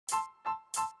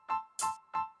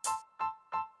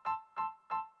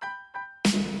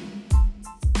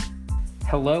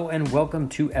Hello and welcome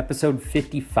to episode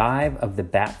 55 of the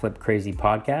Bat Flip Crazy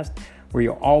podcast, where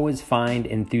you'll always find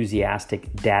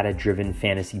enthusiastic, data-driven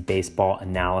fantasy baseball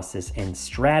analysis and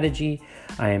strategy.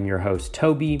 I am your host,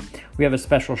 Toby. We have a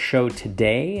special show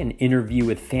today, an interview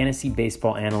with fantasy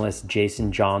baseball analyst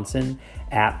Jason Johnson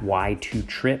at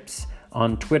Y2Trips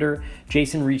on Twitter.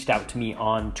 Jason reached out to me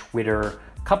on Twitter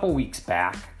a couple weeks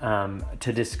back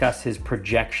to discuss his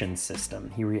projection system.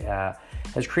 He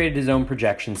has created his own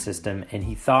projection system, and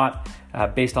he thought,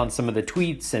 based on some of the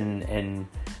tweets and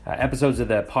episodes of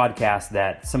the podcast,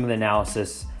 that some of the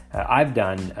analysis I've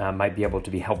done might be able to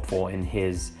be helpful in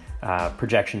his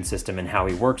projection system and how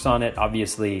he works on it.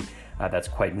 Obviously, that's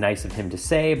quite nice of him to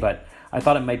say, but I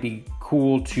thought it might be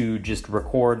cool to just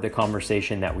record the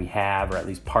conversation that we have, or at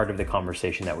least part of the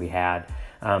conversation that we had,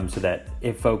 so that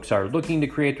if folks are looking to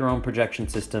create their own projection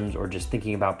systems, or just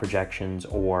thinking about projections,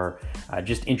 or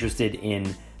just interested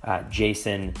in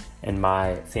Jason and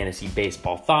my fantasy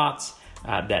baseball thoughts,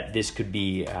 that this could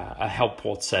be a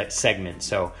helpful segment.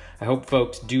 So I hope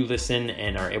folks do listen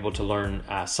and are able to learn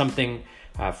something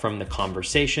from the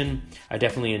conversation. I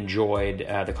definitely enjoyed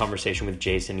the conversation with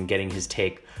Jason and getting his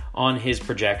take on his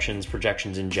projections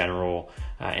in general,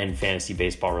 and fantasy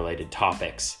baseball related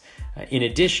topics. In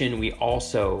addition, we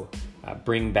also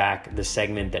bring back the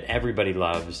segment that everybody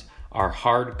loves, our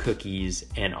hard cookies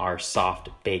and our soft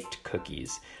baked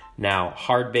cookies. Now,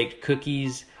 hard baked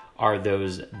cookies are hard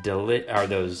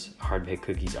baked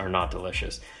cookies are not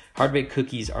delicious. Hard baked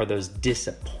cookies are those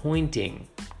disappointing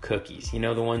cookies. You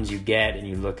know, the ones you get and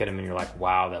you look at them and you're like,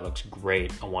 wow, that looks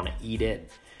great, I want to eat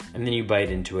it. And then you bite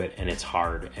into it and it's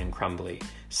hard and crumbly.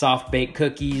 Soft baked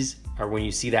cookies are when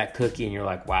you see that cookie and you're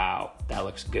like, wow, that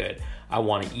looks good, I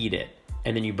want to eat it.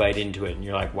 And then you bite into it and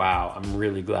you're like, wow, I'm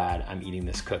really glad I'm eating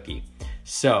this cookie.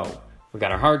 So we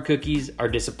got our hard cookies, our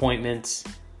disappointments,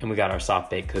 and we got our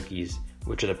soft baked cookies,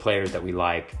 which are the players that we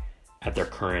like at their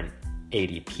current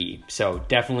ADP. So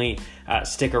definitely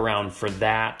stick around for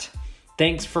that.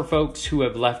 Thanks for folks who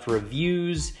have left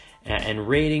reviews and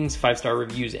ratings, 5-star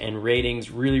reviews and ratings.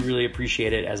 Really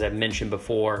appreciate it. As I've mentioned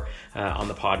before on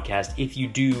the podcast, if you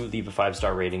do leave a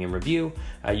 5-star rating and review,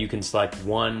 you can select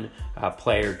one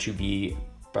player to be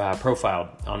profiled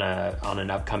on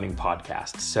an upcoming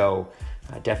podcast. So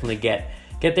definitely get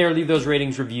there, leave those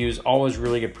ratings, reviews. Always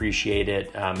really appreciate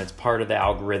it. It's part of the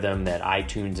algorithm that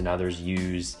iTunes and others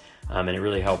use, and it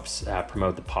really helps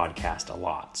promote the podcast a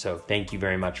lot. So thank you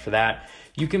very much for that.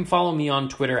 You can follow me on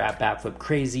Twitter at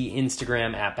BatFlipCrazy,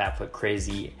 Instagram at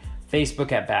BatFlipCrazy,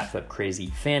 Facebook at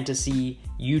BatFlipCrazyFantasy,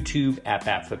 YouTube at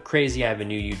BatFlipCrazy. I have a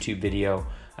new YouTube video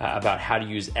about how to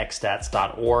use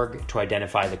xstats.org to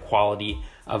identify the quality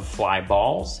of fly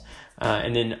balls.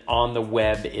 And then on the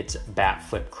web, it's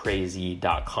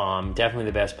batflipcrazy.com. Definitely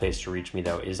the best place to reach me,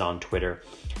 though, is on Twitter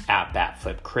at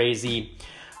batflipcrazy.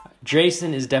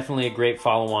 Jason is definitely a great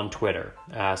follow on Twitter.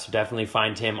 So definitely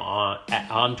find him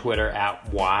on Twitter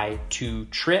at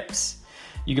Y2Trips.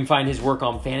 You can find his work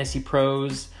on Fantasy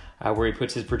Pros, where he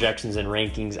puts his projections and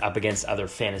rankings up against other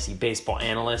fantasy baseball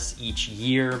analysts each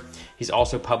year. He's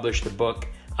also published the book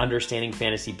Understanding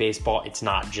Fantasy Baseball. It's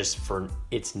not just for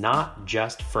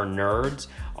nerds,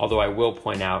 although I will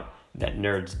point out that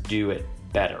nerds do it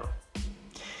better.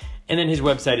 And then his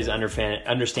website is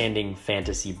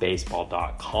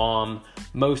understandingfantasybaseball.com.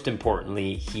 Most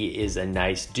importantly, he is a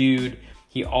nice dude.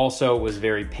 He also was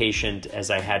very patient as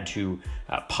I had to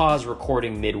pause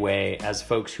recording midway, as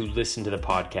folks who listen to the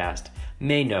podcast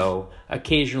may know,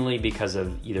 occasionally because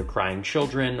of either crying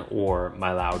children or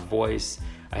my loud voice,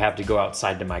 I have to go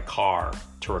outside to my car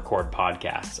to record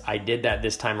podcasts. I did that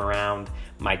this time around.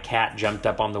 My cat jumped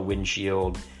up on the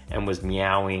windshield and was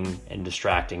meowing and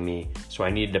distracting me, so I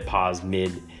needed to pause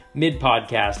mid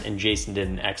podcast, and Jason did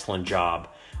an excellent job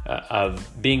of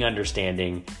being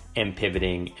understanding and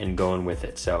pivoting and going with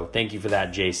it. So thank you for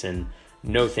that, Jason.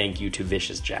 No thank you to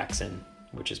Vicious Jackson,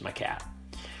 which is my cat.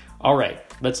 All right,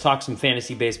 let's talk some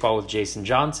fantasy baseball with Jason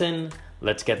Johnson.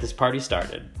 Let's get this party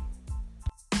started.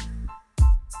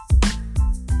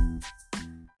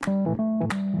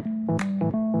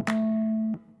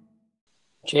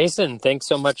 Jason, thanks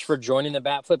so much for joining the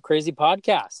Bat Flip Crazy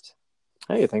podcast.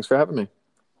 Hey, thanks for having me.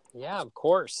 Yeah, of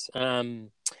course.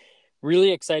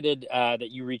 Really excited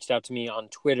that you reached out to me on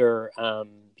Twitter,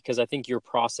 because I think your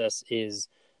process is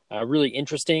really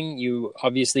interesting. You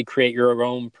obviously create your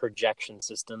own projection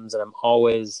systems, and I'm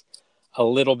always a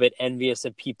little bit envious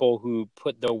of people who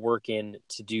put the work in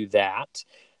to do that.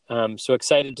 So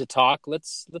excited to talk.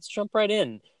 Let's jump right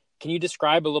in. Can you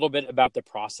describe a little bit about the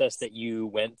process that you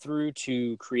went through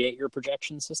to create your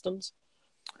projection systems?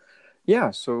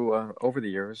 Yeah, so over the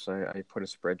years, I put a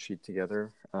spreadsheet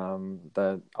together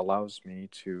that allows me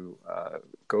to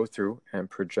go through and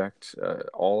project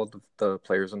all of the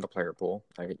players in the player pool.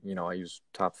 I use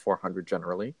top 400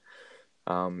 generally,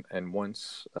 and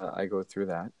once I go through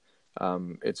that,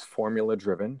 it's formula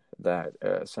driven that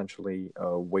essentially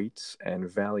weights and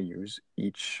values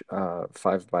each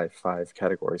 5 by 5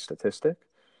 category statistic,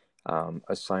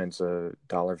 assigns a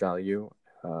dollar value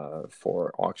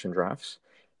for auction drafts.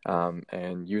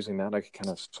 And using that, I can kind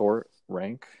of sort,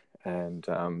 rank, and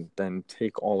then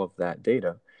take all of that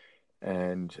data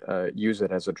and use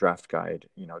it as a draft guide,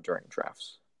 during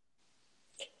drafts.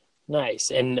 Nice.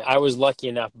 And I was lucky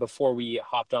enough before we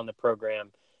hopped on the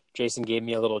program, Jason gave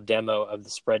me a little demo of the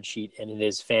spreadsheet, and it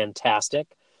is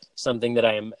fantastic. Something that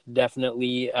I am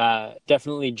definitely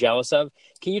jealous of.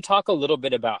 Can you talk a little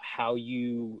bit about how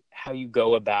you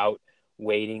go about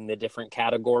weighting the different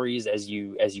categories as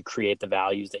you create the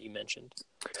values that you mentioned?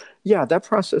 Yeah, that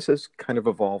process has kind of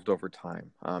evolved over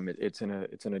time. It's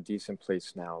in a decent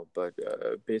place now, but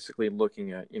basically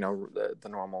looking at the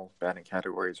normal batting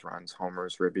categories: runs,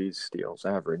 homers, ribbies, steals,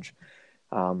 average.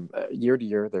 Year to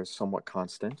year, they're somewhat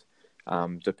constant,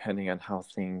 depending on how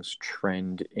things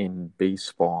trend in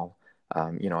baseball.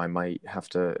 I might have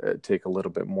to take a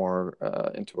little bit more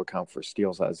into account for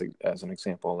steals as an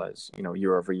example, as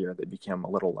year over year they become a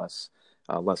little less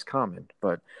common.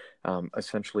 But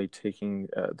essentially, taking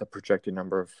the projected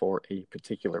number for a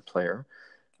particular player,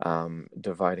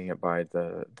 dividing it by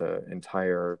the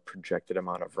entire projected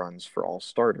amount of runs for all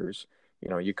starters,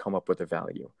 you come up with a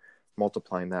value.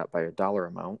 Multiplying that by a dollar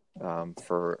amount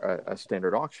for a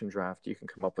standard auction draft, you can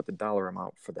come up with a dollar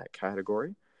amount for that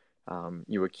category.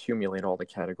 You accumulate all the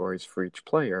categories for each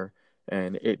player,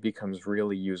 and it becomes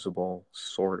really usable,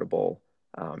 sortable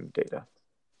data.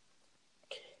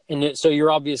 So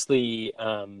you're obviously,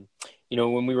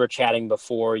 when we were chatting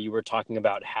before, you were talking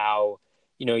about how,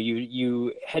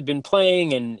 you had been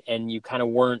playing and you kind of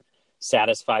weren't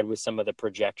satisfied with some of the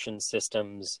projection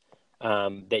systems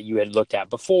that you had looked at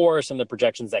before, some of the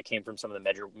projections that came from some of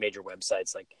the major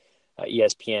websites like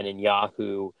ESPN and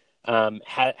Yahoo.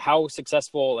 How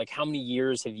successful, like how many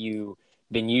years have you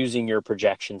been using your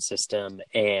projection system,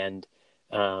 and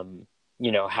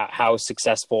how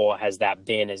successful has that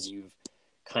been as you've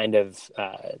kind of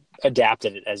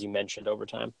adapted it, as you mentioned, over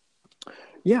time?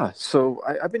 Yeah, so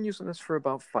I've been using this for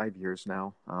about 5 years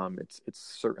now. It's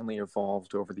certainly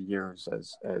evolved over the years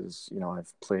as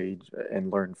I've played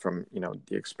and learned from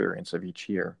the experience of each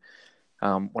year.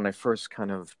 When I first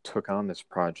kind of took on this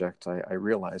project, I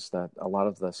realized that a lot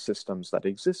of the systems that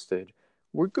existed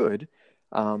were good,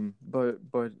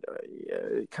 but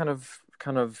it kind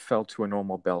of fell to a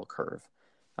normal bell curve.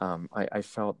 I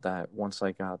felt that once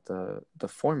I got the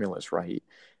formulas right,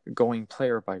 going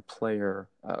player by player,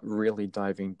 really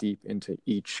diving deep into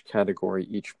each category,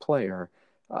 each player,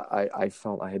 I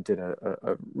felt I did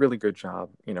a really good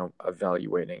job,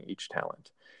 evaluating each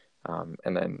talent.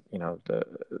 And then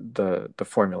the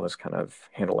formulas kind of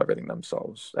handle everything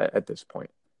themselves at this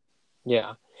point.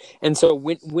 Yeah. And so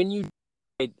when you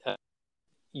did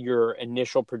your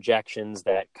initial projections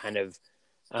that kind of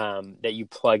that you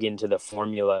plug into the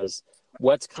formulas,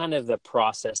 what's kind of the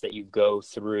process that you go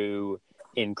through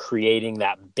in creating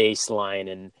that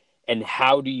baseline, and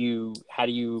how do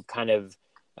you kind of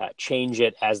change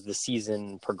it as the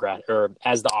season progress, or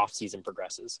as the off season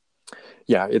progresses?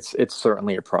 Yeah, it's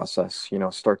certainly a process,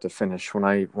 start to finish. When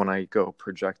I go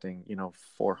projecting,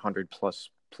 400 plus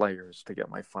players to get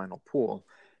my final pool,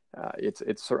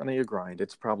 it's certainly a grind.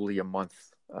 It's probably a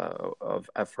month of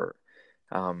effort,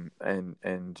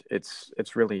 and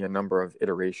it's really a number of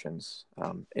iterations.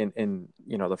 In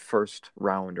the first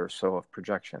round or so of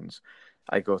projections,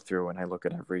 I go through and I look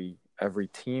at every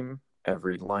team,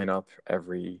 every lineup,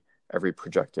 every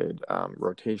projected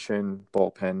rotation,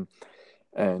 bullpen,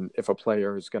 and if a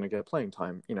player is going to get playing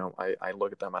time, I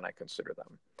look at them and I consider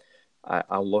them.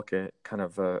 I'll look at kind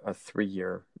of a 3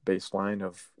 year baseline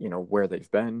of, where they've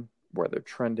been, where they're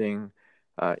trending,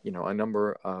 a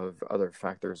number of other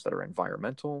factors that are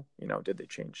environmental. Did they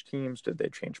change teams? Did they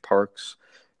change parks?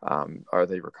 Are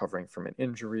they recovering from an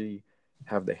injury?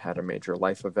 Have they had a major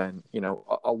life event?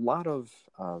 A lot of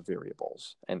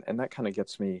variables. And that kind of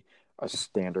gets me a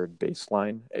standard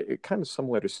baseline, it kind of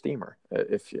similar to Steamer,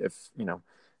 if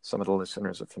some of the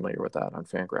listeners are familiar with that on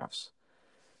Fangraphs.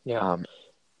 Yeah, Um,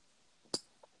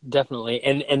 definitely.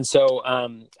 And so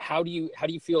how do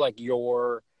you feel like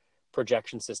your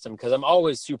projection system? Because I'm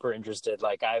always super interested.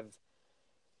 Like I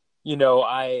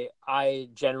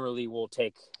generally will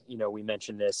take, we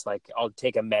mentioned this, like I'll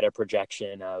take a meta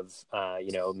projection of,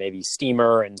 maybe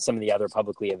Steamer and some of the other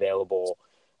publicly available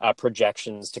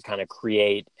projections to kind of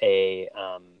create a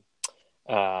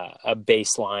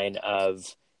baseline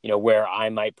of, where I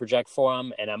might project for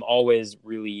them. And I'm always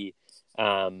really,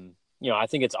 I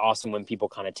think it's awesome when people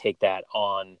kind of take that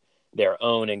on their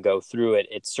own and go through it.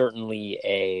 It's certainly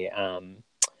a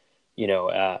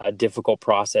difficult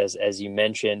process, as you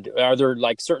mentioned. Are there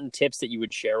like certain tips that you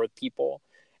would share with people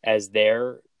as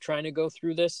they're trying to go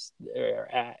through this,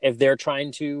 if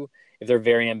they're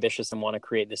very ambitious and want to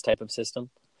create this type of system?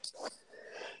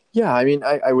 Yeah, I mean,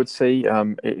 I would say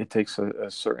it takes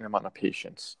a certain amount of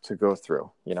patience to go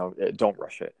through. Don't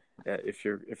rush it. If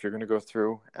you're going to go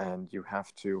through and you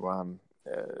have to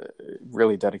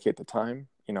really dedicate the time,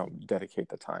 dedicate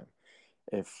the time.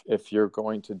 If you're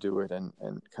going to do it and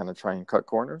kind of try and cut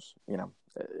corners,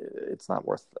 it's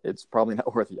probably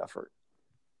not worth the effort.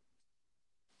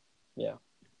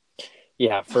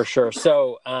 Yeah, for sure.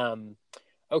 So,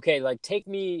 okay, like take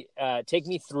me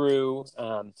through.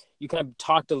 You kind of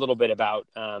talked a little bit about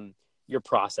your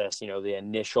process. The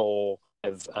initial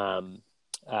of the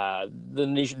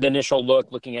initial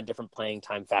looking at different playing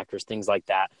time factors, things like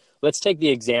that. Let's take the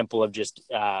example of just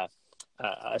a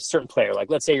certain player.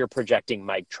 Like, let's say you're projecting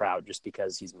Mike Trout just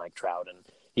because he's Mike Trout and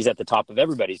he's at the top of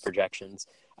everybody's projections.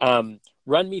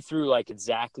 Run me through like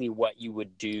exactly what you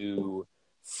would do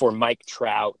for Mike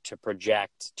Trout to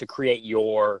create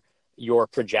your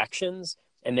projections,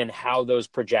 and then how those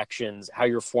projections, how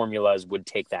your formulas would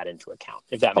take that into account,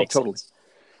 if that makes sense.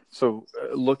 So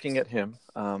looking at him,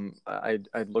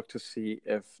 I'd look to see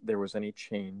if there was any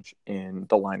change in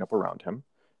the lineup around him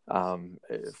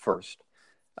first.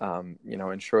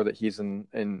 Ensure that he's in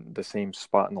the same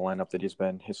spot in the lineup that he's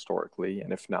been historically.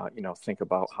 And if not, think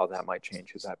about how that might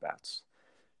change his at-bats.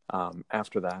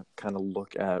 After that, kind of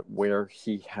look at where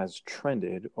he has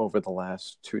trended over the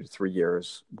last 2 to 3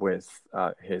 years with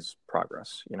his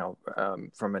progress.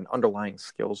 From an underlying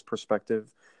skills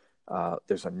perspective,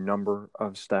 there's a number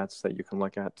of stats that you can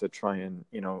look at to try and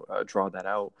draw that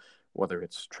out. Whether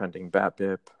it's trending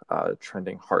BABIP,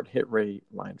 trending hard hit rate,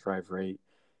 line drive rate,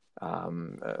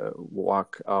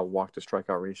 walk to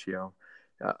strikeout ratio,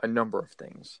 a number of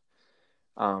things.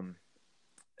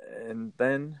 And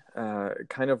then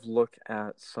kind of look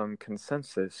at some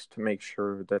consensus to make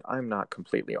sure that I'm not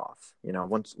completely off.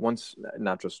 Once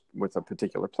not just with a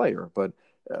particular player, but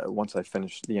once I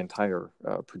finish the entire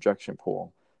projection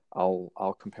pool,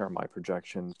 I'll compare my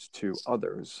projections to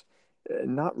others.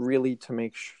 Not really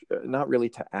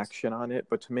to action on it,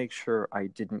 but to make sure I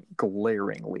didn't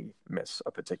glaringly miss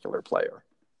a particular player.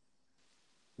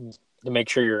 To make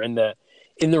sure you're in the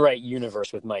right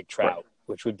universe with Mike Trout, right,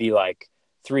 which would be like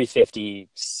 350,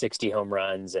 60 home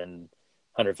runs and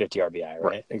 150 RBI,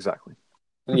 right? Exactly.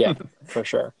 Yeah, for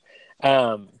sure.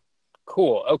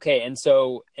 Cool. Okay. And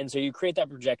so you create that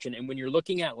projection, and when you're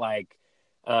looking at like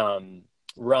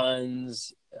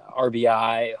runs,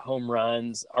 RBI, home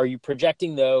runs, are you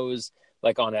projecting those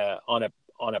like on a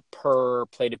per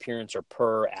plate appearance or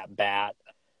per at bat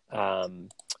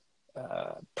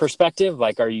perspective?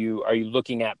 Like, are you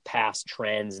looking at past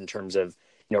trends in terms of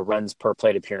runs per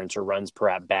plate appearance or runs per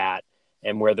at bat,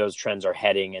 and where those trends are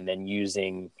heading, and then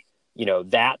using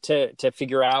that to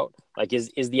figure out, like,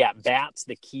 is the at bats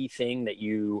the key thing that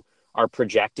you are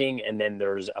projecting, and then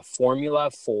there's a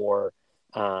formula for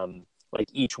like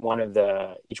each one of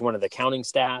the counting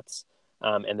stats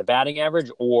and the batting average,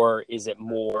 or is it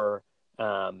more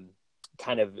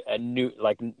kind of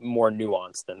more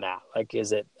nuanced than that? Like,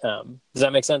 is it does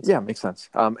that make sense? Yeah, it makes sense.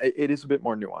 It is a bit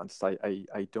more nuanced.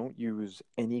 I don't use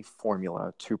any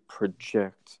formula to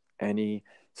project any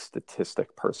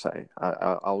statistic per se.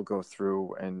 I'll go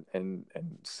through and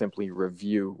simply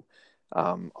review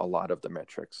a lot of the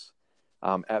metrics.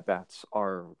 At bats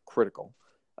are critical,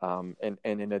 and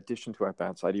in addition to at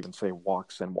bats, I'd even say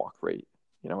walks and walk rate.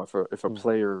 If a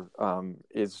player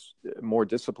is more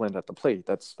disciplined at the plate,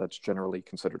 that's generally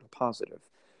considered a positive.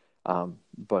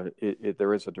 But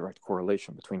there is a direct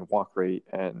correlation between walk rate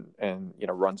and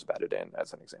runs batted in,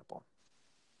 as an example.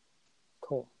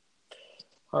 Cool.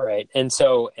 All right, and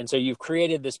so you've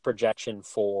created this projection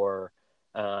for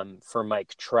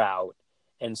Mike Trout,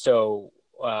 and so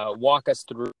walk us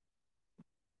through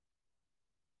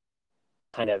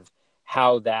kind of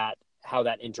how that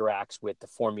interacts with the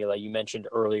formula. You mentioned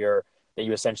earlier that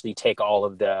you essentially take all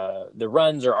of the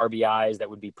runs or RBIs that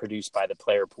would be produced by the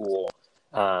player pool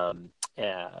and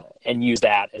use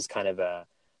that as kind of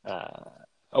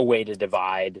a way to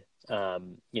divide,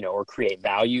 or create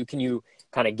value. Can you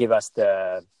kind of give us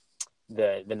the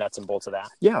nuts and bolts of that?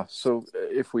 Yeah. So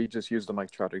if we just use the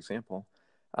Mike Trout example,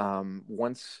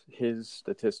 once his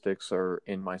statistics are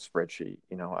in my spreadsheet,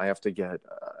 I have to get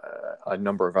a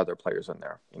number of other players in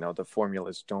there. The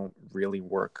formulas don't really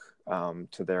work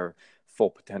to their full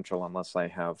potential unless I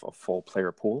have a full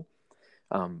player pool.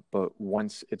 But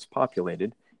once it's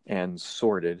populated and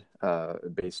sorted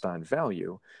based on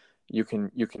value, you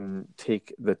can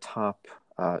take the top,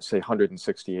 say,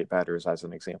 168 batters as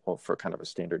an example for kind of a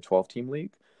standard 12-team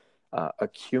league,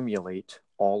 accumulate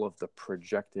all of the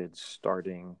projected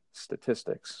starting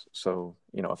statistics. So,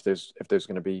 if there's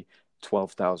going to be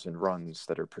 12,000 runs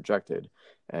that are projected,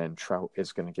 and Trout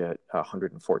is going to get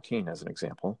 114 as an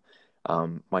example,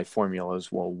 my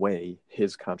formulas will weigh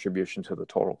his contribution to the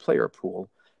total player pool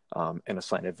and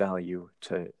assign a value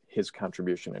to his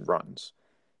contribution in runs.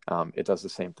 It does the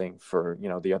same thing for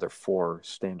the other 4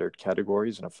 standard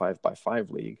categories in a 5x5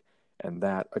 league, and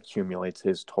that accumulates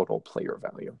his total player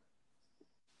value.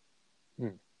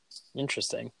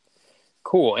 Interesting.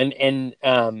 Cool. And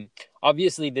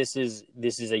obviously this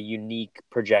is a unique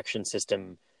projection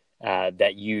system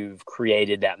that you've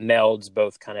created that melds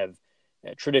both kind of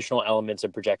traditional elements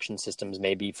of projection systems,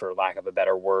 maybe for lack of a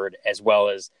better word, as well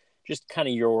as just kind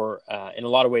of your, in a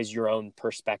lot of ways, your own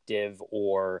perspective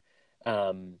or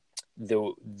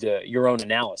your own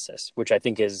analysis, which I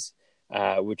think is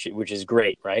which is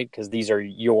great, right? Because these are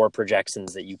your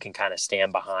projections that you can kind of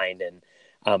stand behind and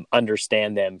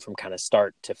understand them from kind of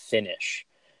start to finish.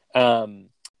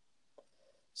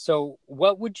 So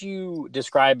what would you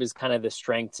describe as kind of the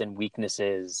strengths and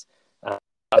weaknesses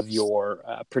of your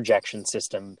projection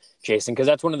system, Jason? Because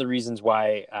that's one of the reasons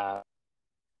why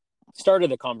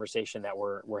started the conversation that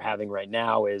we're having right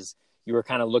now is you were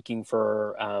kind of looking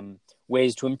for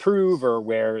ways to improve or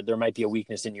where there might be a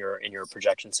weakness in your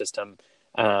projection system.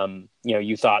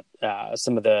 You thought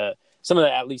some of the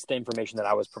at least the information that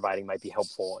I was providing might be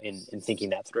helpful in thinking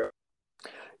that through.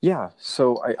 Yeah.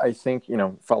 So I think,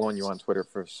 following you on Twitter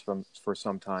for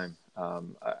some time,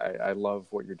 I love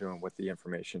what you're doing with the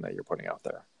information that you're putting out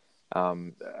there.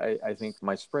 I think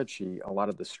my spreadsheet, a lot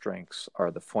of the strengths are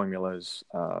the formulas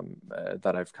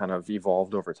that I've kind of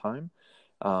evolved over time.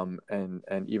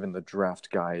 And even the draft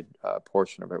guide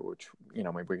portion of it, which,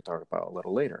 maybe we can talk about a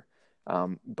little later.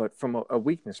 But from a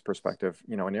weakness perspective,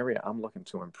 an area I'm looking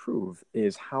to improve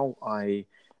is how I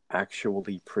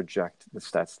actually project the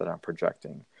stats that I'm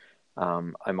projecting.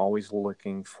 I'm always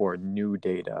looking for new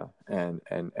data and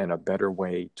a better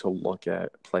way to look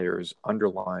at players'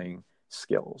 underlying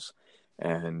skills.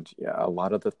 And a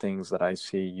lot of the things that I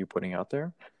see you putting out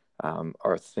there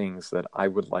are things that I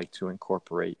would like to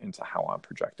incorporate into how I'm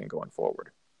projecting going forward.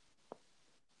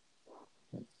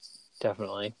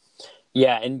 Definitely.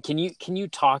 Yeah. And can you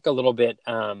talk a little bit,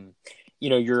 you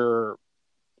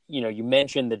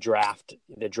mentioned the draft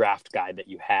guide that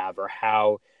you have, or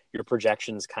how your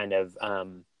projections kind of,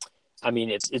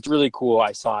 it's really cool.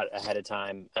 I saw it ahead of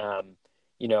time. How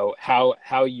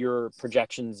your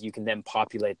projections, you can then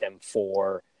populate them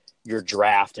for your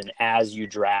draft. And as you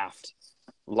draft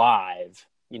live,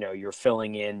 you're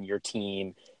filling in your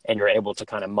team and you're able to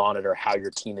kind of monitor how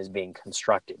your team is being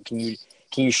constructed. Can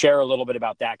you share a little bit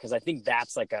about that? Because I think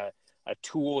that's like a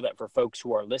tool that for folks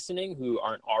who are listening, who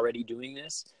aren't already doing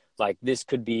this, like this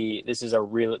is a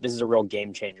real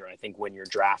game changer, I think, when you're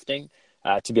drafting,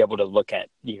 to be able to look at,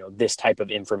 this type of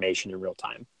information in real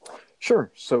time.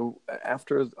 Sure. So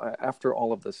after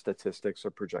all of the statistics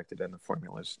are projected in the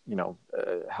formulas,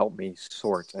 help me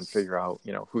sort and figure out,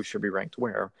 who should be ranked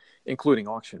where, including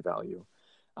auction value.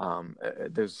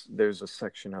 There's a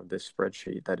section of this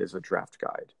spreadsheet that is a draft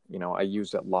guide. I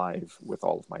use it live with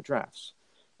all of my drafts.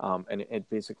 And it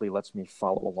basically lets me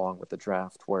follow along with the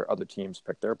draft where other teams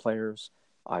pick their players,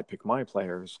 I pick my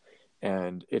players,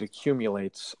 and it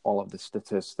accumulates all of the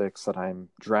statistics that I'm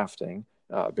drafting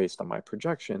based on my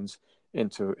projections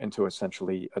into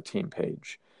essentially a team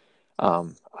page.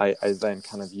 I then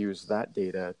kind of use that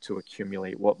data to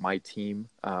accumulate what my team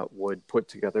would put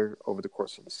together over the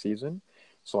course of the season,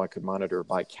 so I could monitor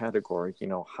by category,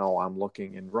 how I'm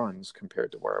looking in runs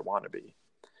compared to where I want to be.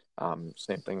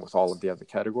 Same thing with all of the other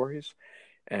categories,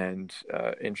 and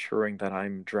ensuring that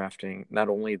I'm drafting not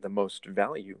only the most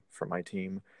value for my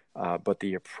team, but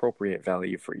the appropriate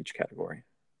value for each category.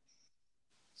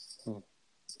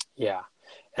 Yeah.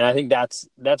 And I think that's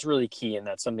really key. And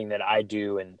that's something that I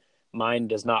do. And mine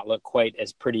does not look quite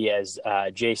as pretty as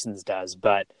Jason's does,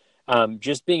 but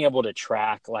just being able to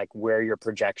track like where your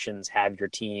projections have your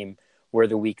team, where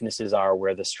the weaknesses are,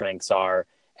 where the strengths are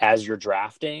as you're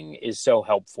drafting is so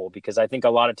helpful, because I think a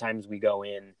lot of times we go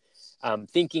in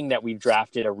thinking that we've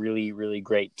drafted a really, really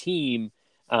great team.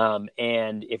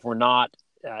 And if we're not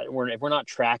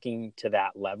tracking to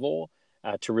that level,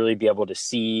 to really be able to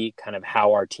see kind of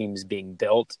how our team's being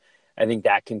built, I think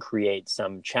that can create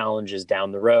some challenges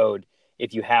down the road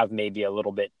if you have maybe a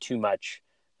little bit too much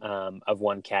of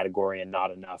one category and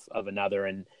not enough of another,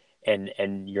 and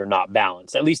you're not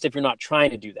balanced. At least if you're not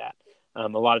trying to do that. A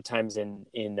lot of times in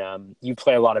you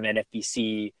play a lot of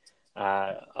NFBC,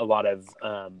 a lot of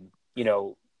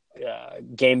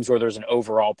games where there's an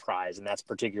overall prize, and that's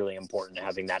particularly important,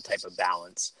 having that type of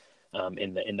balance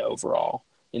in the overall.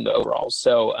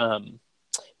 So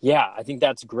I think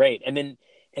that's great. And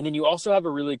then you also have a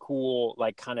really cool,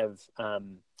 like, kind of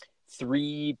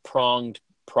 3-pronged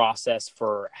process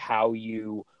for how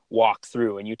you walk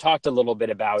through. And you talked a little bit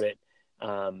about it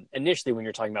initially when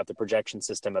you're talking about the projection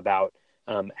system, about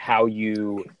how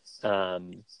you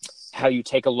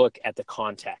take a look at the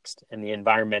context and the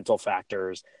environmental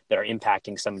factors that are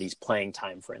impacting somebody's playing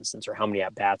time, for instance, or how many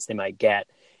at-bats they might get.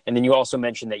 And then you also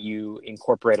mentioned that you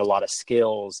incorporate a lot of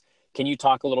skills. Can you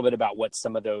talk a little bit about what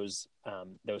some of those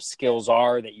skills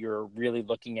are that you're really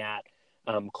looking at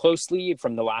closely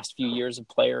from the last few years of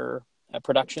player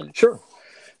production? Sure.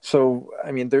 So,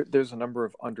 I mean, there's a number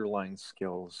of underlying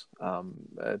skills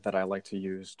that I like to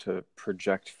use to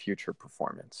project future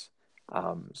performance.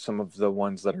 Some of the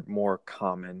ones that are more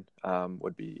common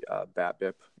would be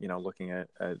BABIP, looking at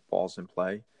balls in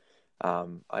play.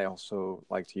 I also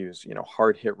like to use,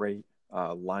 hard hit rate,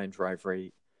 line drive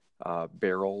rate.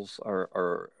 Barrels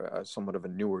are somewhat of a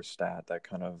newer stat that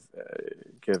kind of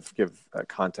give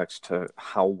context to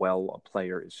how well a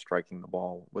player is striking the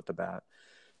ball with the bat.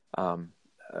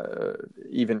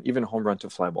 Even home run to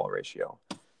fly ball ratio.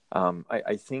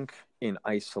 I think in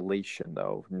isolation,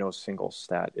 though, no single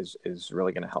stat is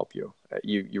really going to help you.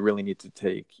 You really need to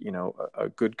take a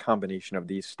good combination of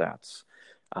these stats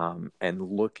and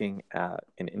looking at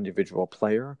an individual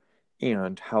player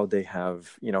and how they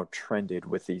have trended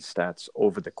with these stats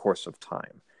over the course of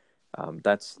time.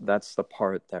 That's the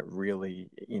part that really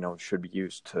should be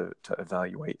used to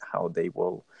evaluate how they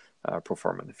will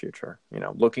perform in the future.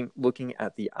 Looking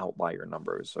at the outlier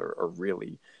numbers are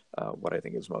really what I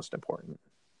think is most important.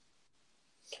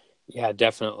 Yeah,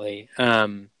 definitely.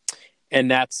 And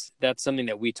that's something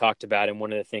that we talked about, and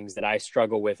one of the things that I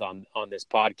struggle with on this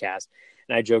podcast.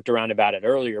 And I joked around about it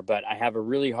earlier, but I have a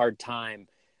really hard time.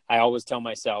 I always tell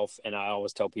myself, and I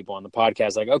always tell people on the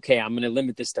podcast, like, okay, I'm going to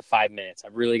limit this to 5 minutes.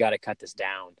 I've really got to cut this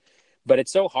down. But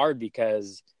it's so hard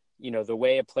because, the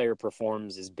way a player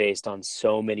performs is based on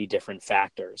so many different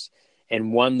factors.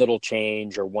 And one little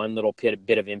change or one little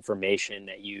bit of information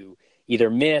that you either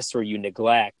miss or you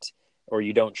neglect or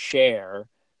you don't share,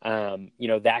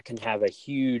 that can have a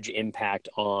huge impact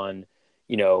on,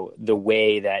 the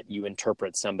way that you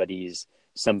interpret somebody's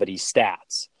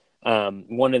stats.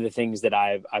 One of the things that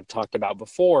I've talked about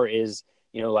before is,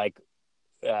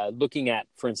 looking at,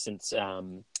 for instance,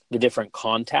 the different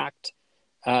contact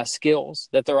skills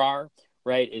that there are,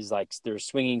 right? Is like there's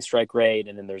swinging strike rate,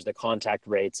 and then there's the contact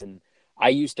rates. And I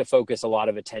used to focus a lot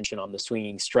of attention on the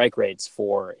swinging strike rates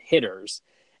for hitters.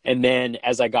 And then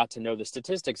as I got to know the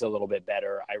statistics a little bit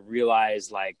better, I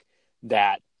realized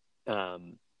that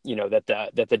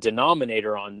the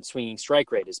denominator on swinging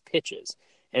strike rate is pitches.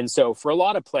 And so for a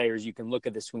lot of players, you can look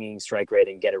at the swinging strike rate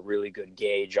and get a really good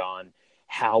gauge on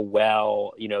how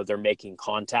well, they're making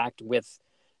contact with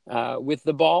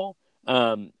the ball.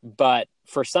 But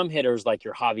for some hitters, like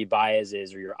your Javi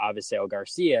Baez's or your Avisel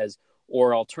Garcia's,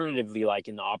 or alternatively, like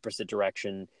in the opposite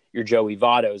direction, your Joey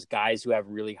Votto's, guys who have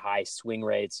really high swing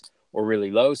rates or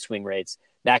really low swing rates,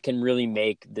 that can really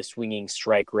make the swinging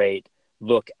strike rate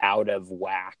look out of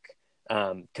whack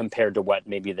compared to what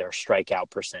maybe their strikeout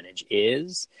percentage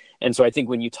is. And so I think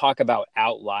when you talk about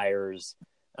outliers,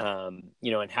 and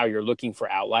how you're looking for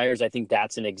outliers, I think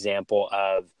that's an example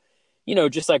of,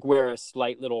 just like where a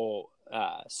slight little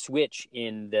switch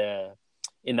in the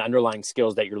underlying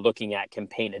skills that you're looking at can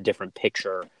paint a different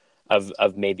picture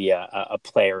of maybe a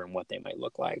player and what they might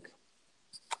look like.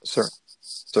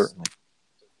 Certainly.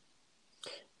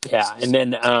 Yeah. And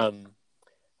then,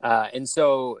 and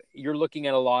so you're looking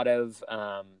at a lot of,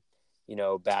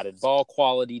 batted ball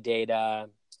quality data.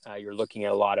 You're looking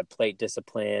at a lot of plate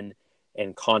discipline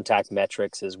and contact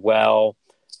metrics as well.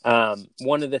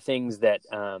 One of the things that,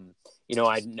 I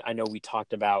know we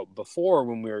talked about before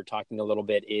when we were talking a little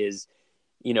bit is,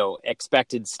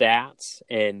 expected stats.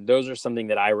 And those are something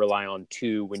that I rely on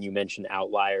too, when you mention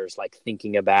outliers, like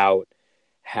thinking about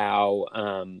how,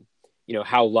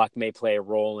 how luck may play a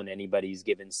role in anybody's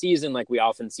given season. Like we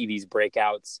often see these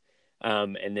breakouts,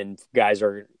 and then guys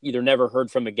are either never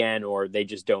heard from again, or they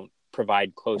just don't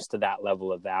provide close to that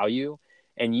level of value.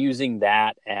 And using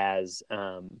that as,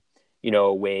 a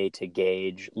way to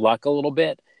gauge luck a little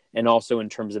bit. And also in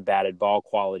terms of batted ball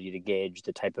quality to gauge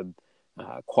the type of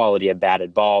quality of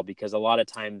batted ball, because a lot of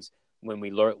times when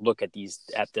we look at these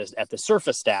at the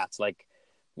surface stats, like,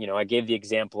 you know, I gave the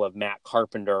example of Matt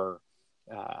Carpenter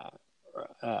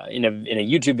in a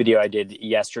YouTube video I did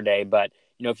yesterday, but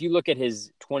you know, if you look at his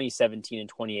 2017 and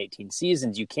 2018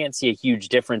 seasons, you can't see a huge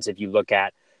difference if you look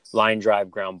at line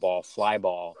drive, ground ball, fly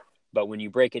ball. But when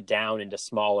you break it down into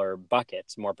smaller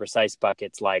buckets, more precise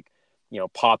buckets, like, you know,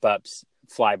 pop-ups,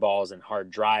 fly balls, and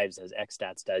hard drives, as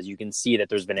XStats does, you can see that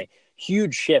there's been a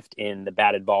huge shift in the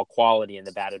batted ball quality and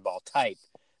the batted ball type.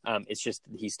 It's just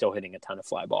he's still hitting a ton of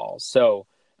fly balls. So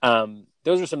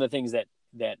those are some of the things that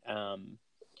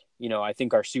you know, I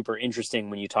think are super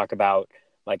interesting when you talk about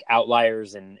like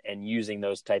outliers and using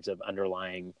those types of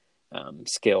underlying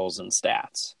skills and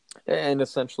stats. And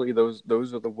essentially, those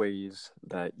are the ways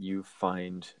that you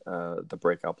find the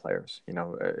breakout players. You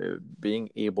know, being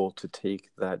able to take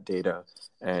that data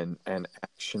and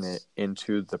action it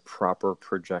into the proper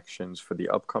projections for the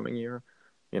upcoming year.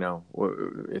 You know,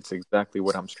 it's exactly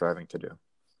what I'm striving to do.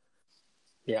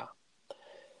 Yeah,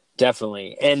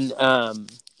 definitely. And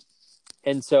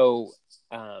so,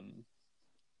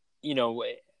 you know,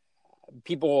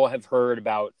 people have heard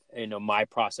about, you know, my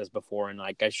process before, and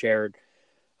like I shared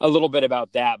a little bit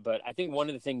about that. But I think one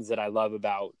of the things that I love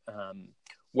about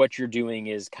what you're doing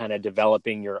is kind of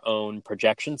developing your own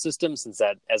projection system, since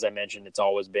that, as I mentioned, it's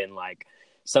always been like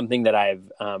something that I've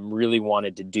really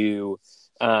wanted to do.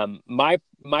 My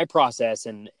process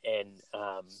and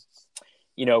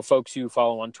you know, folks who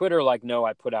follow on Twitter like know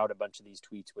I put out a bunch of these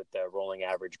tweets with the rolling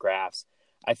average graphs.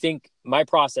 I think my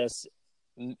process,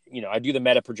 you know, I do the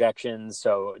meta projections,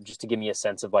 so just to give me a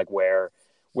sense of like where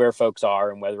folks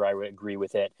are and whether I would agree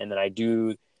with it. And then I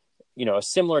do, you know, a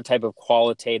similar type of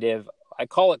qualitative, I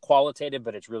call it qualitative,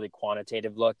 but it's really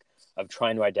quantitative look of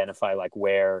trying to identify like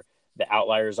where the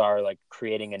outliers are, like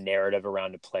creating a narrative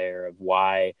around a player of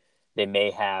why they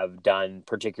may have done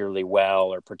particularly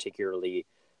well or particularly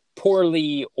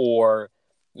poorly, or,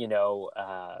 you know,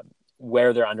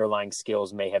 where their underlying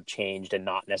skills may have changed and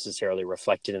not necessarily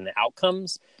reflected in the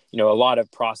outcomes. You know, a lot of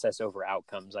process over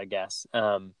outcomes, I guess,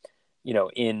 you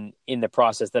know, in the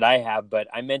process that I have. But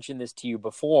I mentioned this to you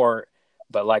before,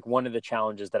 but like one of the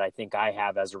challenges that I think I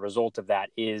have as a result of that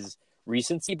is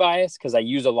recency bias, because I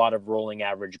use a lot of rolling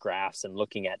average graphs and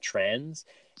looking at trends.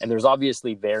 And there's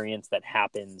obviously variance that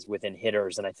happens within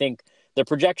hitters. And I think the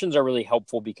projections are really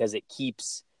helpful because it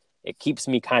keeps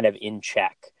me kind of in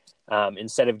check.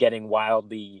 Instead of getting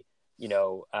wildly, you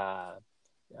know,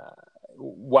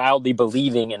 wildly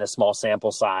believing in a small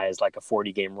sample size, like a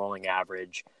 40-game rolling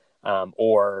average,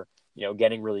 or, you know,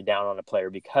 getting really down on a player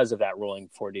because of that rolling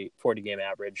 40-game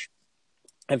average.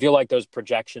 I feel like those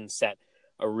projections set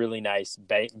a really nice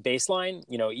baseline,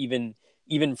 you know, even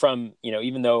from, you know,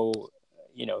 even though,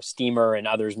 you know, Steamer and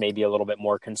others may be a little bit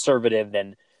more conservative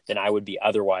than I would be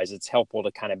otherwise, it's helpful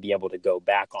to kind of be able to go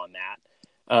back on that.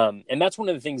 And that's one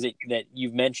of the things that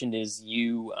you've mentioned is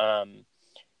you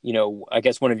know, I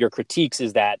guess one of your critiques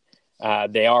is that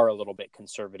they are a little bit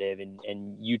conservative,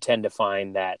 and you tend to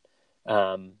find that,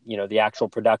 you know, the actual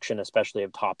production, especially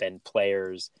of top end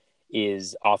players,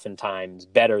 is oftentimes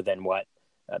better than what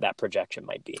that projection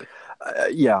might be.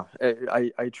 Yeah,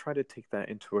 I try to take that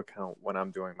into account when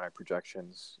I'm doing my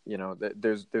projections. You know,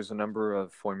 there's a number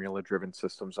of formula driven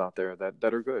systems out there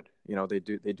that are good. You know, they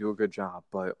do a good job,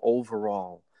 but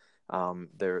overall,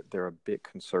 they're a bit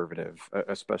conservative,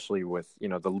 especially with, you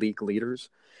know, the league leaders.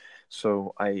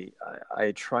 So I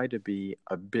try to be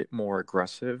a bit more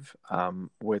aggressive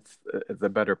with the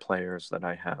better players that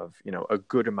I have, you know, a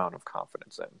good amount of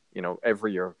confidence in. You know,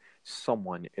 every year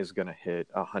someone is going to hit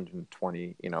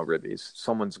 120, you know, ribbies.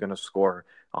 Someone's going to score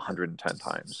 110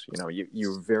 times. You know,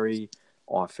 you very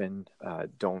often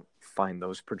don't find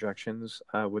those projections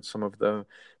with some of the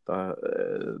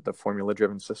formula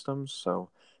driven systems. So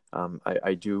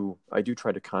I do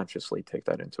try to consciously take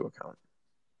that into account.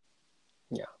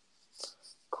 Yeah.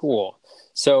 Cool.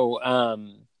 So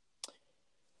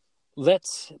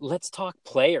let's talk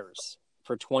players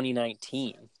for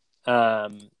 2019.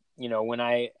 You know, when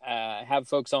I have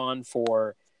folks on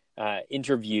for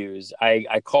interviews,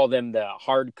 I call them the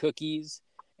hard cookies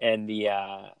and the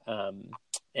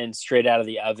and straight out of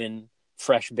the oven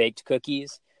fresh baked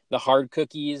cookies. The hard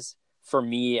cookies for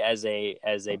me as a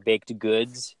baked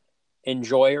goods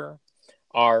enjoyer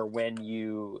are when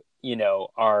you know,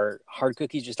 our hard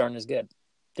cookies just aren't as good.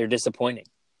 They're disappointing,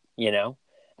 you know?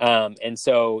 And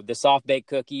so the soft baked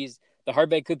cookies, the hard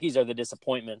baked cookies are the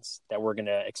disappointments that we're going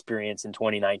to experience in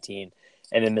 2019.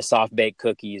 And then the soft baked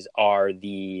cookies are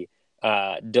the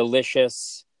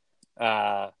delicious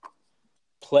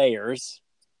players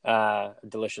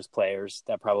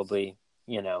that probably,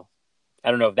 you know,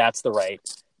 I don't know if that's the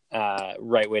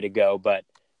right way to go, but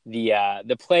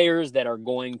the players that are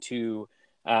going to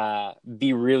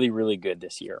be really, really good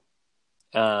this year.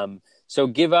 So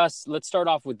let's start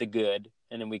off with the good,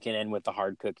 and then we can end with the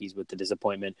hard cookies, with the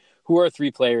disappointment. Who are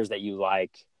three players that you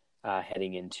like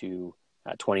heading into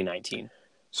 2019?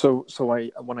 So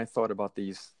when I thought about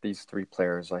these three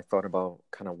players, I thought about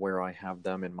kind of where I have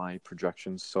them in my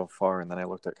projections so far, and then I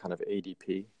looked at kind of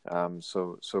ADP.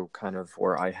 So kind of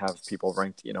where I have people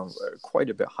ranked, quite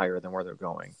a bit higher than where they're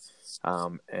going.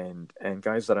 And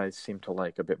guys that I seem to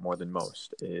like a bit more than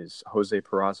most is Jose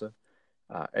Peraza,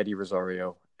 Eddie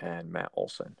Rosario, and Matt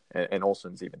Olson. And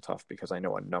Olson's even tough because I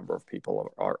know a number of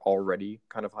people are already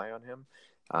kind of high on him.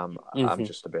 I'm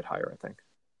just a bit higher, I think.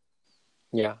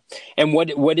 Yeah. And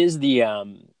what is the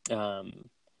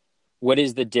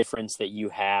difference that you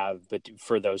have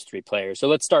for those three players? So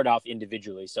let's start off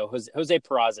individually. So Jose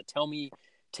Peraza, tell me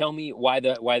why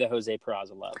the Jose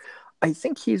Peraza love. I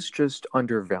think he's just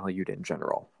undervalued in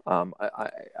general.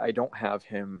 I don't have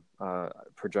him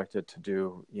projected to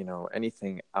do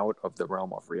anything out of the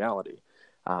realm of reality,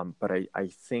 but I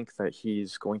think that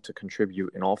he's going to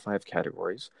contribute in all five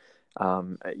categories.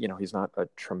 He's not a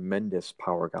tremendous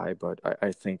power guy, but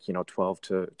I think 12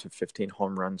 to 15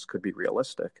 home runs could be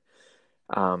realistic.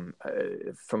 From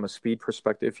a speed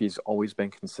perspective, he's always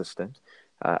been consistent.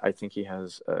 I think he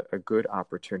has a good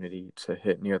opportunity to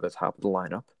hit near the top of the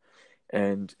lineup.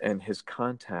 And his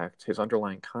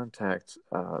underlying contact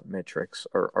metrics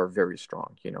are very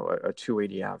strong. A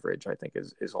 280 average, I think,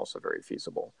 is also very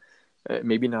feasible.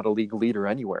 Maybe not a league leader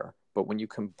anywhere, but when you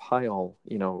compile,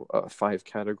 a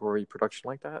 5-category production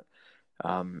like that,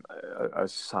 a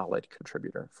solid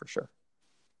contributor for sure.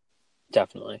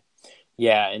 Definitely.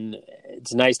 Yeah, and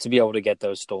it's nice to be able to get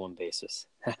those stolen bases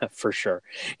for sure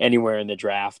anywhere in the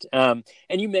draft. And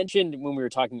you mentioned when we were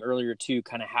talking earlier too,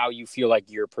 kind of how you feel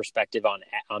like your perspective on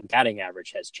batting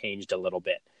average has changed a little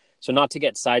bit. So not to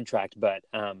get sidetracked, but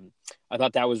I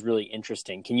thought that was really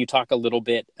interesting. Can you talk a little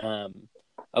bit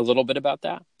about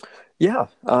that? Yeah.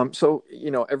 So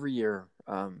every year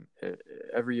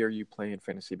you play in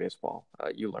fantasy baseball,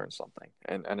 you learn something.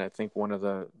 And I think one of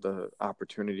the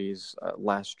opportunities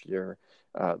last year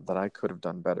that I could have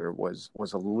done better was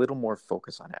a little more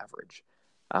focus on average.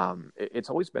 It's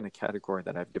always been a category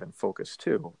that I've given focus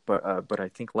to, but I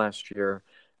think last year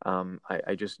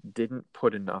I just didn't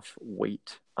put enough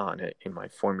weight on it in my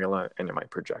formula and in my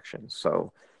projections.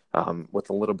 So with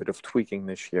a little bit of tweaking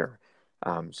this year,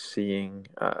 seeing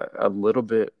a little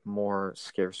bit more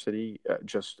scarcity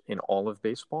just in all of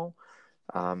baseball.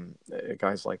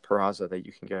 Guys like Peraza that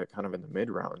you can get kind of in the mid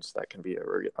rounds, that can be a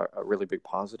really big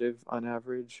positive on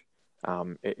average.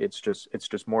 It's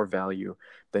just more value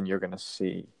than you're going to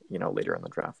see, later in the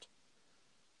draft.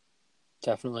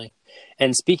 Definitely.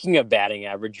 And speaking of batting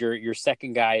average, your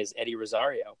second guy is Eddie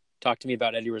Rosario. Talk to me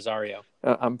about Eddie Rosario.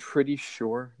 I'm pretty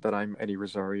sure that I'm Eddie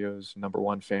Rosario's number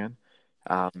one fan.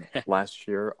 Last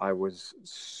year, I was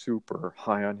super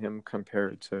high on him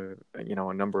compared to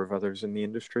a number of others in the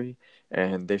industry,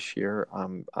 and this year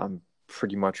I'm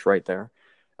pretty much right there.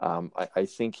 I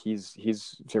think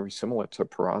he's very similar to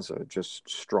Peraza, just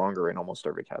stronger in almost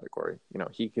every category.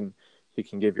 He can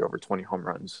give you over 20 home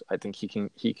runs. I think he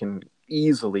can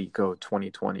easily go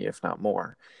 20-20, if not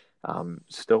more.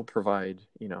 Still provide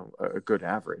a good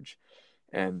average.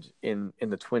 And in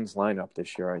the Twins lineup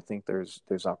this year, I think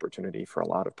there's opportunity for a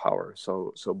lot of power.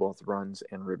 So both runs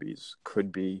and ribbies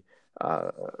could be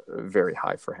very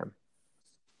high for him.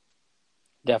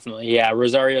 Definitely. Yeah.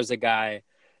 Rosario's a guy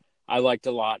I liked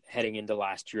a lot heading into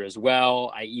last year as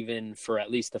well. I even, for at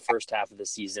least the first half of the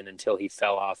season until he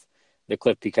fell off the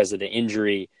cliff because of the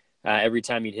injury, every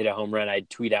time he'd hit a home run, I'd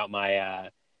tweet out my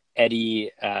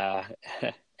Eddie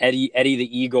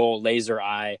the Eagle laser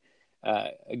eye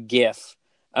GIF.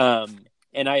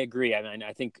 And I agree. I mean,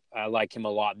 I think I like him a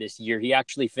lot this year. He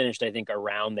actually finished, I think,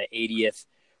 around the 80th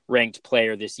ranked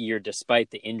player this year, despite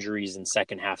the injuries and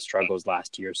second half struggles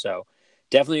last year. So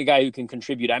definitely a guy who can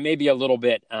contribute. I may be a little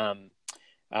bit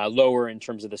lower in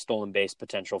terms of the stolen base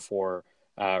potential for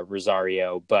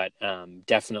Rosario, but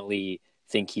definitely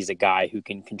think he's a guy who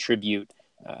can contribute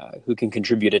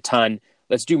a ton.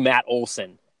 Let's do Matt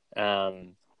Olson,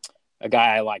 a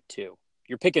guy I like too.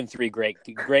 You're picking three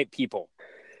great people.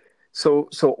 So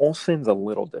Olson's a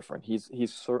little different.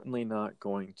 He's certainly not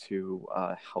going to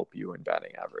help you in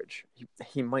batting average.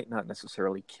 He might not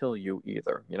necessarily kill you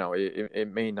either.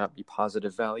 It may not be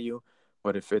positive value,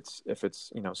 but if it's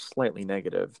slightly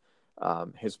negative,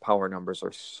 his power numbers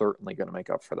are certainly going to make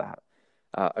up for that,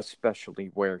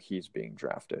 especially where he's being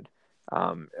drafted.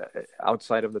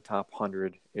 Outside of the top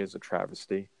 100 is a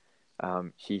travesty.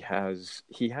 He has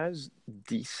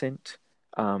decent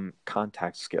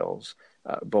contact skills,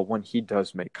 but when he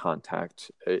does make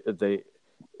contact,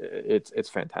 it's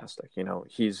fantastic.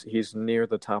 He's near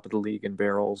the top of the league in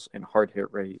barrels and hard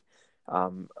hit rate,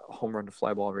 home run to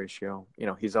fly ball ratio.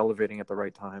 He's elevating at the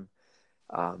right time.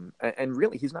 And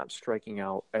really, he's not striking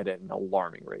out at an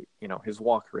alarming rate. His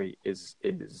walk rate is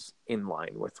in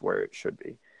line with where it should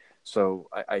be. So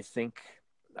I think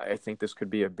this could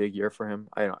be a big year for him.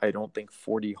 I don't think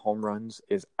 40 home runs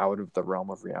is out of the realm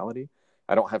of reality.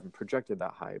 I don't have him projected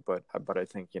that high, but I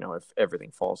think if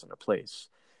everything falls into place,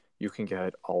 you can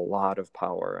get a lot of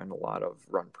power and a lot of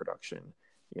run production.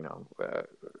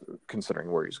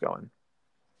 Considering where he's going.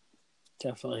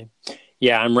 Definitely.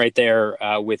 Yeah, I'm right there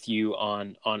with you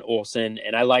on Olson,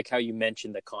 and I like how you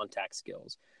mentioned the contact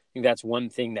skills. I think that's one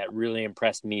thing that really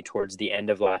impressed me towards the end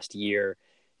of last year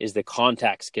is the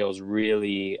contact skills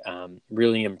really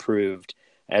improved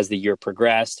as the year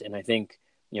progressed, and I think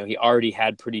he already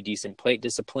had pretty decent plate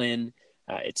discipline.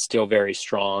 It's still very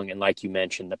strong, and like you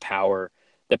mentioned, the power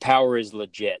is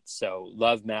legit. So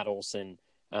love Matt Olson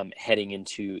heading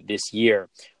into this year.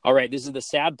 All right, this is the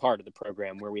sad part of the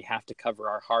program where we have to cover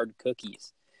our hard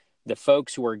cookies, the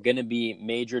folks who are going to be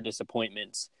major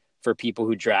disappointments for people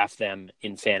who draft them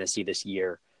in fantasy this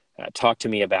year. Talk to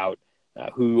me about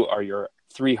who are your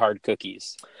 3 hard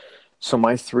cookies. So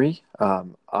my 3,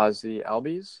 Ozzie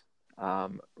Albies,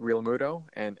 Real Muto,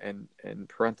 and in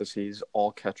parentheses,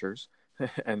 all catchers,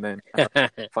 and then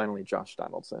finally Josh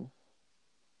Donaldson.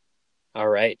 All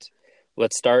right.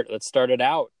 Let's start it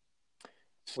out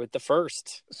with the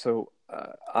first. So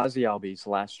Ozzie Albies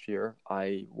last year,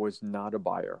 I was not a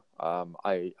buyer.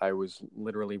 I was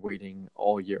literally waiting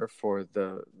all year for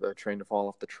the train to fall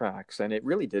off the tracks, and it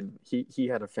really didn't. He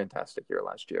had a fantastic year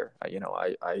last year.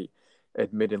 I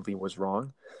admittedly was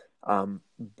wrong,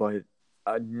 but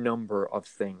a number of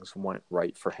things went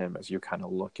right for him as you kind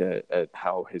of look at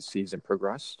how his season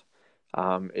progressed.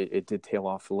 It did tail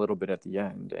off a little bit at the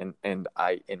end, and in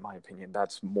my opinion,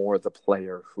 that's more the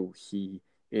player who he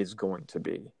is going to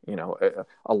be.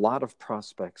 A lot of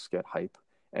prospects get hype,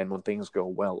 and when things go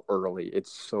well early,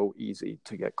 it's so easy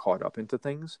to get caught up into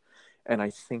things, and I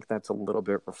think that's a little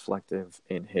bit reflective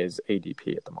in his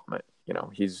ADP at the moment.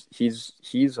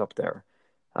 He's up there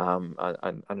on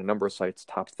a number of sites,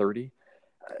 top 30.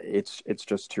 It's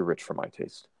just too rich for my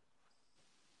taste.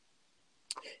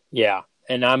 Yeah.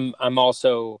 And I'm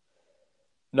also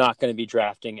not going to be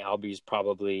drafting Albies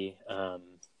probably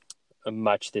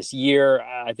much this year.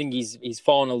 I think he's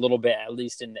fallen a little bit, at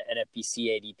least in the NFBC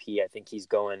ADP. I think he's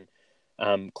going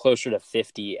closer to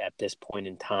 50 at this point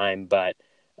in time. But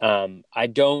I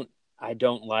don't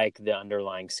like the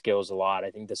underlying skills a lot.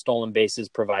 I think the stolen bases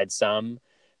provide some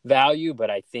value, but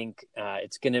I think that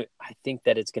it's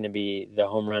going to be the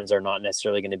home runs are not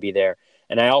necessarily going to be there.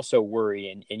 And I also worry,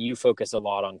 and you focus a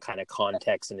lot on kind of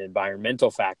context and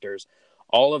environmental factors.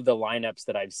 All of the lineups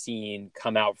that I've seen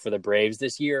come out for the Braves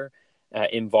this year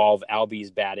involve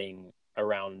Albies batting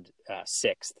around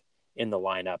 6th in the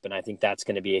lineup. And I think that's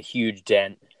going to be a huge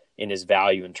dent in his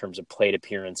value in terms of plate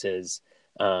appearances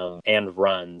and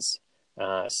runs.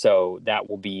 So that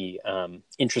will be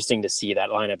interesting to see.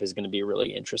 That lineup is going to be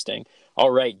really interesting. All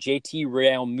right, JT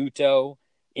Realmuto,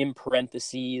 in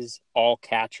parentheses, all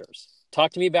catchers.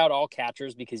 Talk to me about all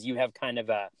catchers, because you have kind of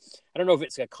I don't know if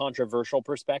it's a controversial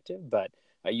perspective, but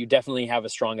you definitely have a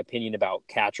strong opinion about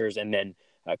catchers, and then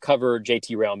cover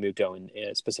JT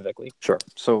Realmuto specifically. Sure.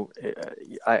 So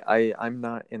I'm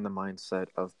not in the mindset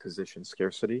of position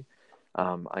scarcity.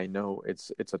 I know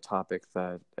it's a topic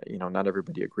that not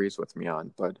everybody agrees with me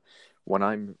on, but when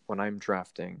I'm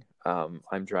drafting,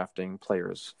 I'm drafting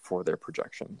players for their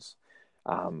projections.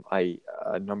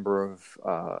 A number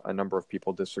of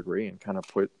people disagree and kind of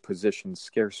put position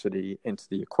scarcity into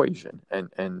the equation,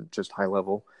 and just high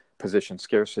level position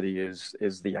scarcity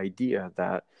is the idea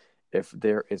that if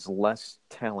there is less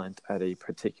talent at a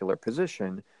particular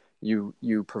position,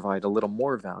 you provide a little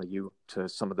more value to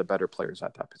some of the better players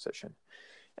at that position.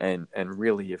 And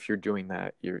really, if you're doing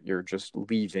that, you're just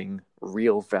leaving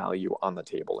real value on the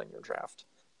table in your draft.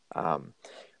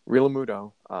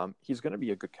 Realmuto, he's going to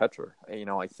be a good catcher.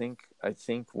 I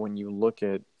think when you look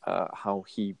at how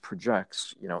he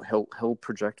projects, he'll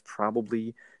project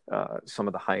probably some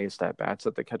of the highest at bats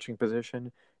at the catching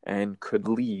position, and could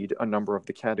lead a number of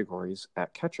the categories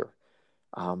at catcher.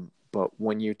 But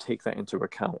when you take that into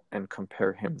account and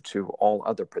compare him to all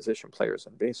other position players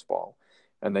in baseball,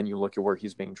 and then you look at where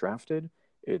he's being drafted,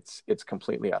 it's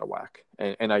completely out of whack.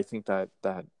 And I think that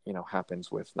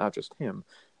happens with not just him,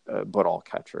 but all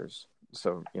catchers.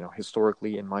 So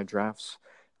historically in my drafts,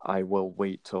 I will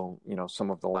wait till, some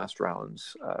of the last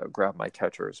rounds, grab my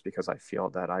catchers, because I feel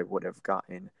that I would have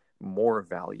gotten more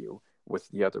value with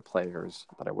the other players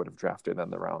that I would have drafted in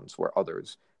the rounds where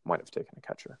others might have taken a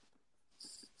catcher.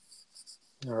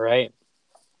 All right.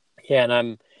 Yeah.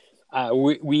 And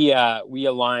we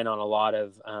align on a lot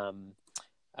of,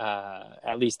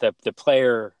 at least the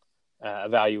player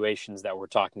evaluations that we're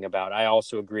talking about. I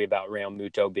also agree about Real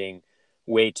Muto being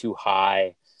way too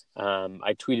high.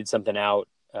 I tweeted something out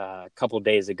a couple of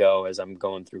days ago as I'm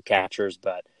going through catchers,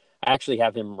 but I actually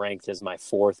have him ranked as my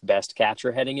fourth best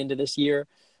catcher heading into this year.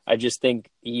 I just think,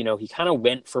 he kind of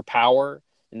went for power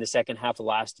in the second half of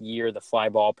last year. The fly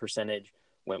ball percentage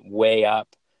went way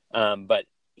up, but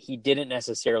he didn't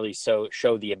necessarily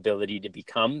show the ability to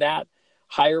become that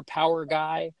higher power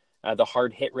guy. The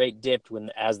hard hit rate dipped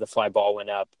as the fly ball went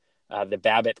up. The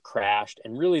BABIP crashed,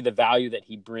 and really the value that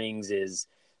he brings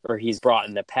he's brought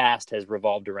in the past has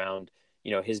revolved around,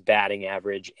 his batting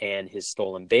average and his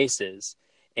stolen bases.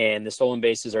 And the stolen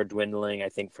bases are dwindling, I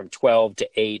think, from 12 to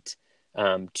 8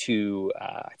 to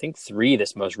I think 3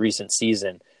 this most recent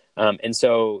season. And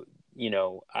so,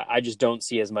 I just don't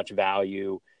see as much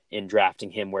value in drafting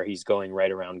him where he's going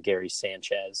right around Gary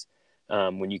Sanchez.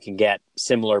 When you can get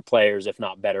similar players, if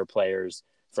not better players,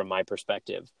 from my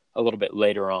perspective, a little bit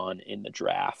later on in the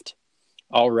draft.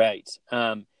 All right.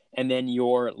 And then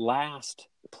your last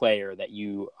player that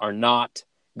you are not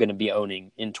going to be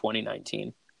owning in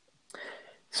 2019.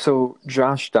 So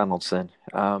Josh Donaldson,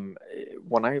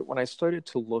 when I started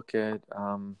to look at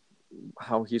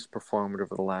how he's performed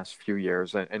over the last few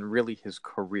years and really his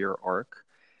career arc,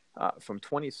 from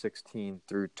 2016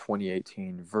 through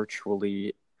 2018,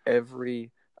 virtually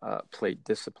every plate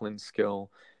discipline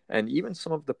skill and even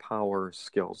some of the power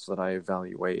skills that I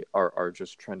evaluate are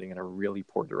just trending in a really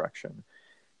poor direction.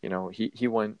 He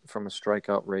went from a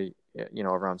strikeout rate,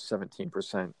 around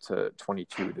 17% to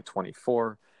 22 to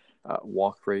 24.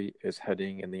 Walk rate is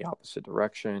heading in the opposite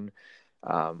direction.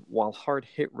 While hard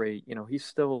hit rate, he's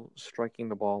still striking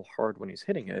the ball hard when he's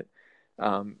hitting it.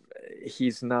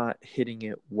 He's not hitting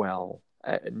it well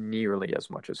nearly as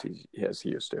much as he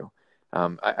used to.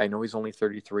 I know he's only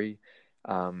 33,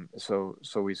 so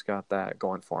he's got that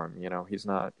going for him. He's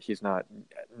not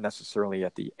necessarily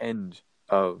at the end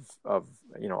of a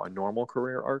normal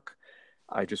career arc.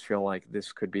 I just feel like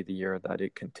this could be the year that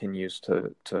it continues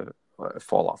to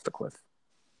fall off the cliff.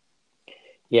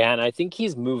 Yeah, and I think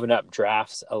he's moving up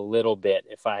drafts a little bit.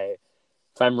 If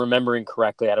I'm remembering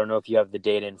correctly, I don't know if you have the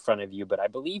data in front of you, but I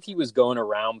believe he was going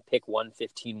around pick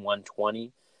 115,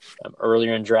 120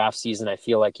 earlier in draft season. I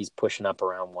feel like he's pushing up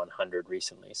around 100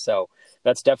 recently. So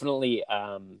that's definitely,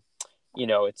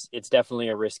 it's definitely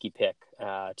a risky pick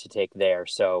to take there.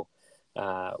 So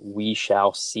we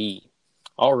shall see.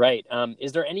 All right.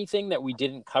 Is there anything that we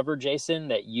didn't cover, Jason,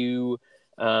 that you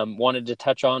wanted to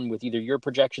touch on with either your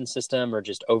projection system or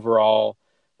just overall,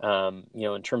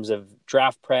 in terms of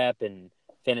draft prep and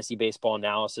fantasy baseball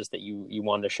analysis that you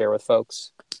wanted to share with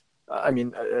folks? I mean,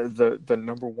 the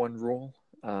number one rule,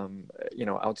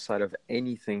 outside of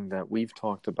anything that we've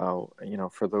talked about,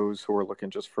 for those who are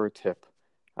looking just for a tip,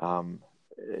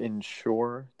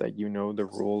 ensure that you know the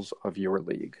rules of your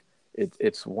league.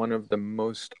 It's one of the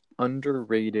most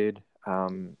underrated, I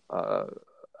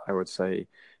would say,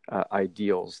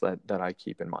 ideals that I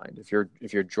keep in mind. If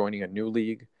you're joining a new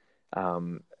league,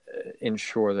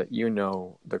 ensure that you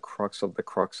know the crux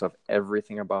of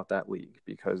everything about that league,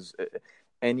 because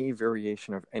any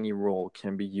variation of any rule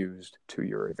can be used to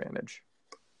your advantage.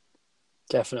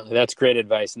 Definitely. That's great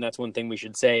advice. And that's one thing we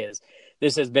should say is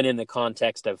this has been in the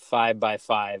context of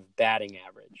 5x5 batting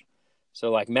average.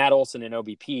 So like Matt Olson in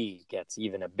OBP gets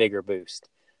even a bigger boost.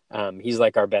 He's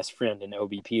like our best friend in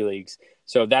OBP leagues.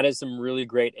 So that is some really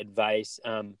great advice.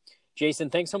 Jason,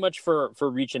 thanks so much for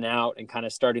reaching out and kind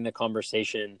of starting the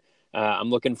conversation. I'm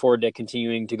looking forward to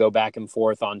continuing to go back and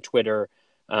forth on Twitter,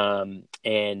 and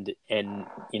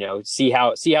see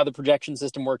how the projection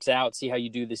system works out, see how you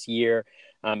do this year,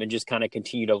 and just kind of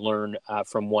continue to learn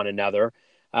from one another.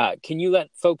 Can you let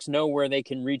folks know where they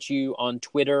can reach you on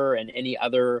Twitter and any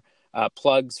other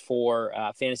plugs for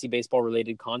fantasy baseball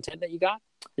related content that you got?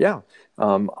 Yeah.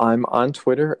 I'm on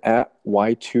Twitter at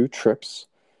Y2Trips.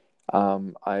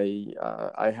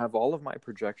 I have all of my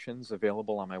projections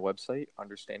available on my website,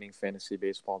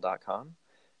 understandingfantasybaseball.com.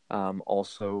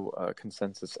 Also a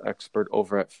consensus expert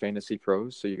over at Fantasy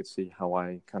Pros, so you can see how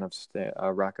I kind of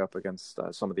rack up against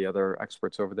some of the other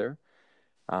experts over there.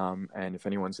 And if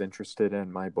anyone's interested in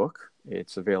my book,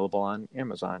 it's available on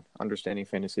Amazon, Understanding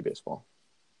Fantasy Baseball.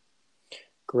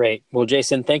 Great. Well,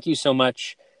 Jason, thank you so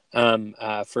much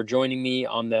for joining me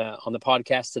on the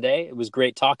podcast today. It was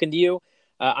great talking to you.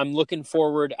 I'm looking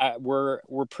forward. We're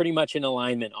pretty much in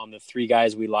alignment on the 3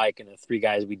 guys we like and the 3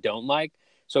 guys we don't like.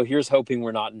 So here's hoping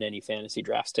we're not in any fantasy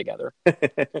drafts together.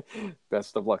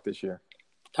 Best of luck this year.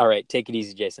 All right. Take it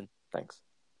easy, Jason. Thanks.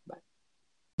 Bye.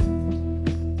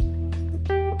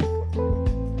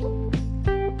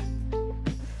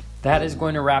 That is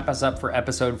going to wrap us up for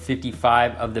episode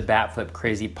 55 of the Bat Flip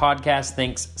Crazy podcast.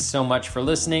 Thanks so much for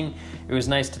listening. It was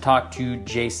nice to talk to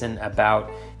Jason about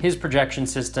his projection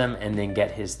system and then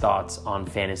get his thoughts on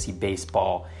fantasy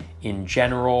baseball in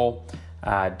general.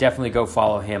 Definitely go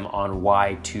follow him on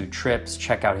Y2 Trips.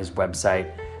 Check out his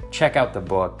website. Check out the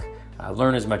book.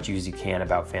 Learn as much as you can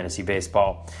about fantasy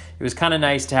baseball. It was kind of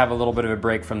nice to have a little bit of a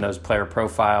break from those player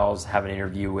profiles, have an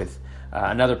interview with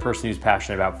another person who's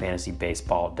passionate about fantasy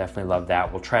baseball. Definitely love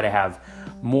that. We'll try to have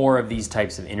more of these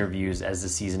types of interviews as the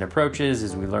season approaches,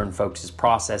 as we learn folks'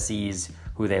 processes,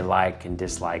 who they like and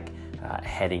dislike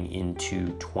heading into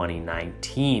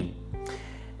 2019.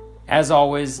 As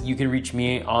always, you can reach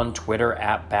me on Twitter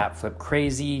at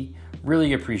BatFlipCrazy.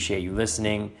 Really appreciate you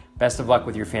listening. Best of luck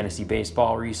with your fantasy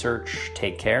baseball research.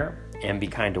 Take care and be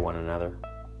kind to one another.